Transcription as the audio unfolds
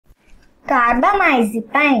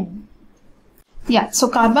Carbamazepine. Yeah, so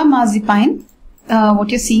carbamazepine, what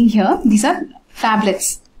you're seeing here, these are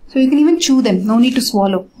tablets. So you can even chew them, no need to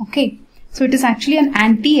swallow. Okay. So it is actually an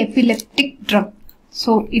anti-epileptic drug.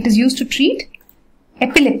 So it is used to treat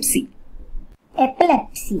epilepsy.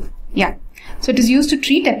 Epilepsy. Yeah. So it is used to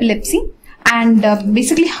treat epilepsy. And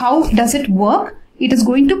basically how does it work? It is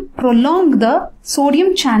going to prolong the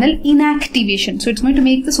sodium channel inactivation. So it's going to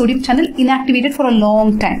make the sodium channel inactivated for a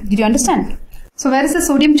long time. Did you understand? So where is the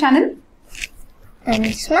sodium channel? And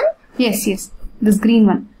this one? Yes, yes. This green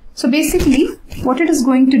one. So basically what it is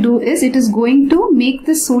going to do is it is going to make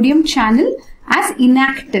the sodium channel as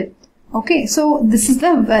inactive. Okay. So this is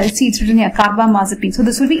the, see it's written here, carbamazepine. So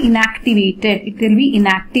this will be inactivated. It will be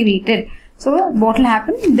inactivated. So what will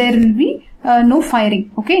happen? There will be no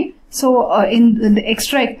firing. Okay. So in the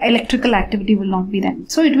extra electrical activity will not be there.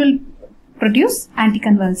 So it will produce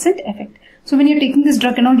anticonvulsant effect. So when you're taking this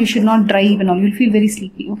drug and all, you should not drive and all. You'll feel very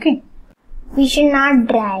sleepy. Okay. We should not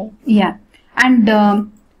drive. Yeah. And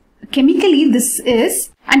chemically this is,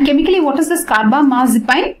 and chemically what is this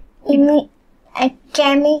carbamazepine?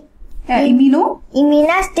 Immunostilbene.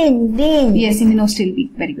 Yes,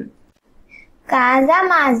 immunostilbene. Very good.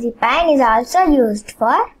 Carbamazepine is also used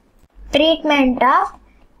for treatment of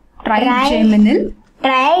Trigeminal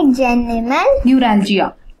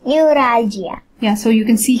neuralgia. Yeah, so you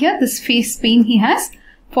can see here this face pain he has.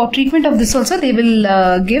 For treatment of this also they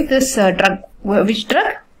will give this drug. Which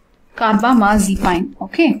drug? Carbamazepine.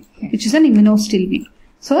 Okay, which is an immunostilbene.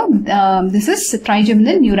 So this is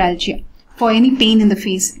trigeminal neuralgia. For any pain in the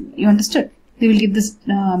face, you understood? They will give this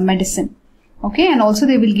medicine. Okay, and also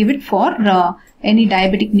they will give it for any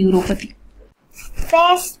diabetic neuropathy.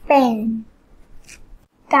 Face pain.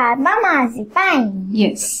 Carbamazepine.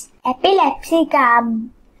 Yes. Epilepsy.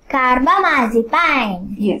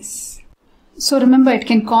 Carbamazepine. Yes. So remember, it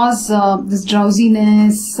can cause this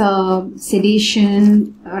drowsiness,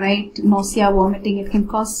 sedation, right? Nausea, vomiting. It can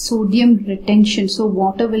cause sodium retention. So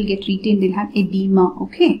water will get retained. They'll have edema.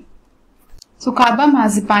 Okay. So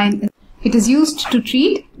carbamazepine, it is used to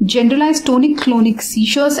treat generalized tonic-clonic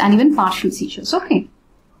seizures and even partial seizures. Okay.